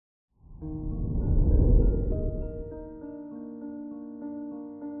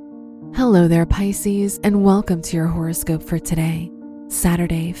Hello there, Pisces, and welcome to your horoscope for today,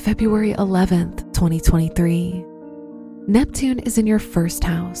 Saturday, February 11th, 2023. Neptune is in your first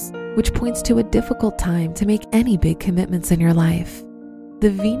house, which points to a difficult time to make any big commitments in your life. The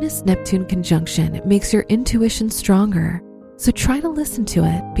Venus-Neptune conjunction makes your intuition stronger, so try to listen to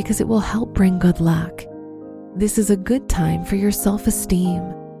it because it will help bring good luck. This is a good time for your self-esteem.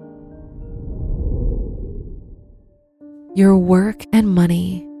 Your work and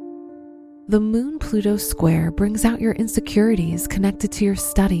money. The Moon-Pluto square brings out your insecurities connected to your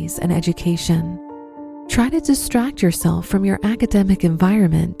studies and education. Try to distract yourself from your academic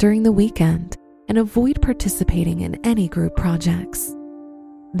environment during the weekend and avoid participating in any group projects.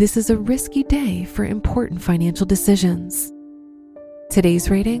 This is a risky day for important financial decisions. Today's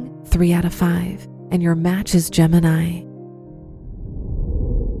rating, 3 out of 5, and your match is Gemini.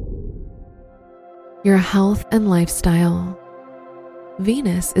 Your health and lifestyle.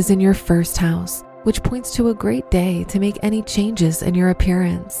 Venus is in your first house, which points to a great day to make any changes in your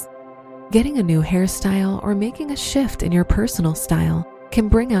appearance. Getting a new hairstyle or making a shift in your personal style can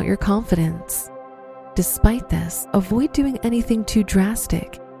bring out your confidence. Despite this, avoid doing anything too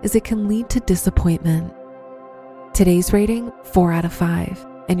drastic as it can lead to disappointment. Today's rating, 4 out of 5,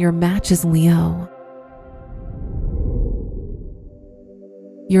 and your match is Leo.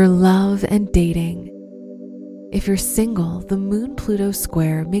 Your love and dating. If you're single, the Moon-Pluto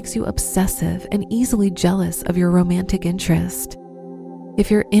square makes you obsessive and easily jealous of your romantic interest.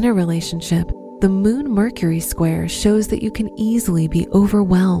 If you're in a relationship, the Moon-Mercury square shows that you can easily be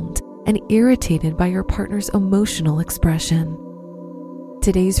overwhelmed and irritated by your partner's emotional expression.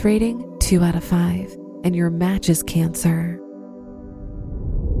 Today's rating, 2 out of 5, and your match is Cancer.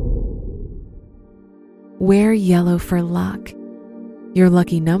 Wear yellow for luck. Your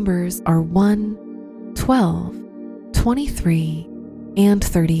lucky numbers are 1, 12, 23, and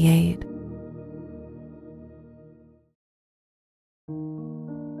 38.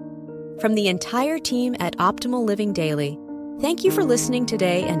 From the entire team at Optimal Living Daily, thank you for listening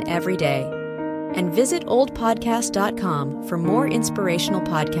today and every day. And visit oldpodcast.com for more inspirational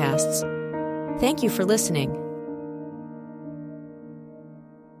podcasts. Thank you for listening.